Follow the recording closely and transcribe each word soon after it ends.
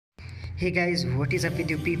Hey guys, what is up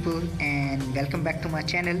with you people, and welcome back to my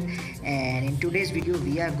channel. And in today's video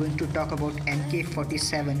we are going to talk about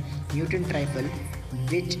MK47 mutant rifle,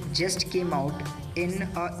 which just came out in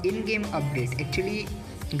a in-game update. Actually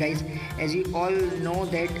guys, as you all know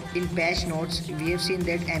that in patch notes we have seen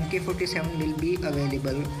that MK47 will be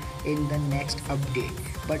available in the next update,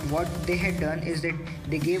 but what they had done is that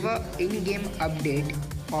they gave a in-game update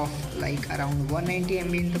of like around 190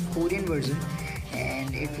 MB in the Korean version,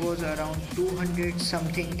 and it was around 200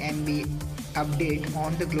 something MB update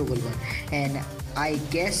on the global one. And I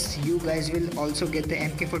guess you guys will also get the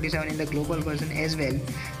MK47 in the global version as well,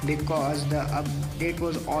 because the update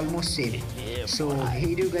was almost same. So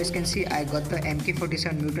here you guys can see I got the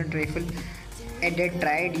MK47 mutant rifle, and I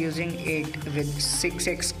tried using it with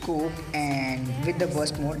 6x scope and with the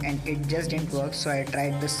burst mode, and it just didn't work. So I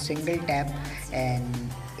tried the single tap and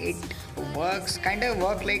it works, kind of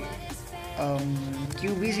work like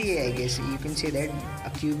QBZ, I guess you can say that, a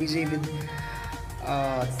QBZ with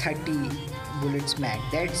 30 bullets max.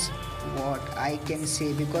 That's what I can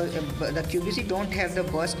say, because the QBZ don't have the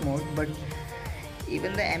burst mode, but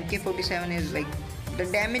even the MK47 is like, the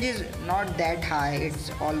damage is not that high. It's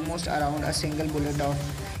almost around a single bullet of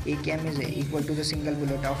AKM is equal to the single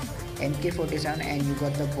bullet of MK47, and you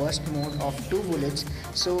got the burst mode of 2 bullets,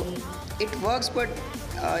 so it works, but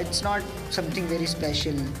it's not something very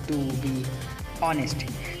special, to be honest.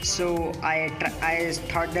 So I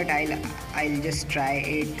thought that I'll just try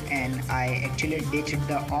it, and I actually ditched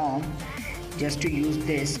the ARM just to use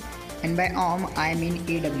this, and by ARM I mean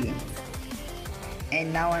AWM.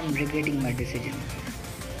 And now I'm regretting my decision,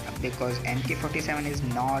 because MK47 is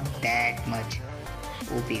not that much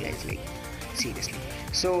OP guys, like seriously.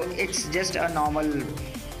 So it's just a normal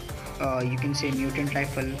you can say mutant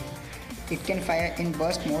rifle. It can fire in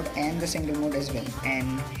burst mode and the single mode as well,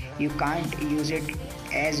 and you can't use it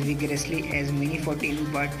as vigorously as Mini 14,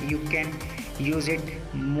 but you can use it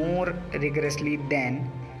more rigorously than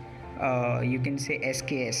you can say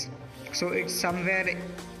SKS. So it's somewhere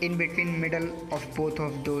in between middle of both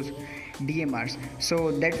of those DMRs.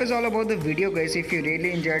 So that was all about the video guys. If you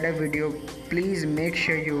really enjoyed the video, please make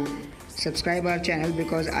sure you subscribe our channel,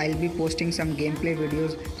 because I'll be posting some gameplay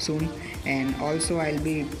videos soon, and also I'll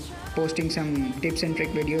be posting some tips and trick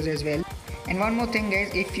videos as well. And one more thing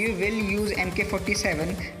guys, if you will use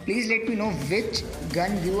MK47, please let me know which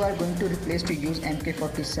gun you are going to replace to use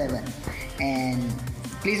MK47, and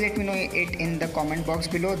please let me know it in the comment box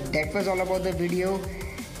below. That was all about the video.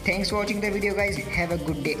 Thanks for watching the video guys. Have a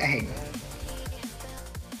good day ahead.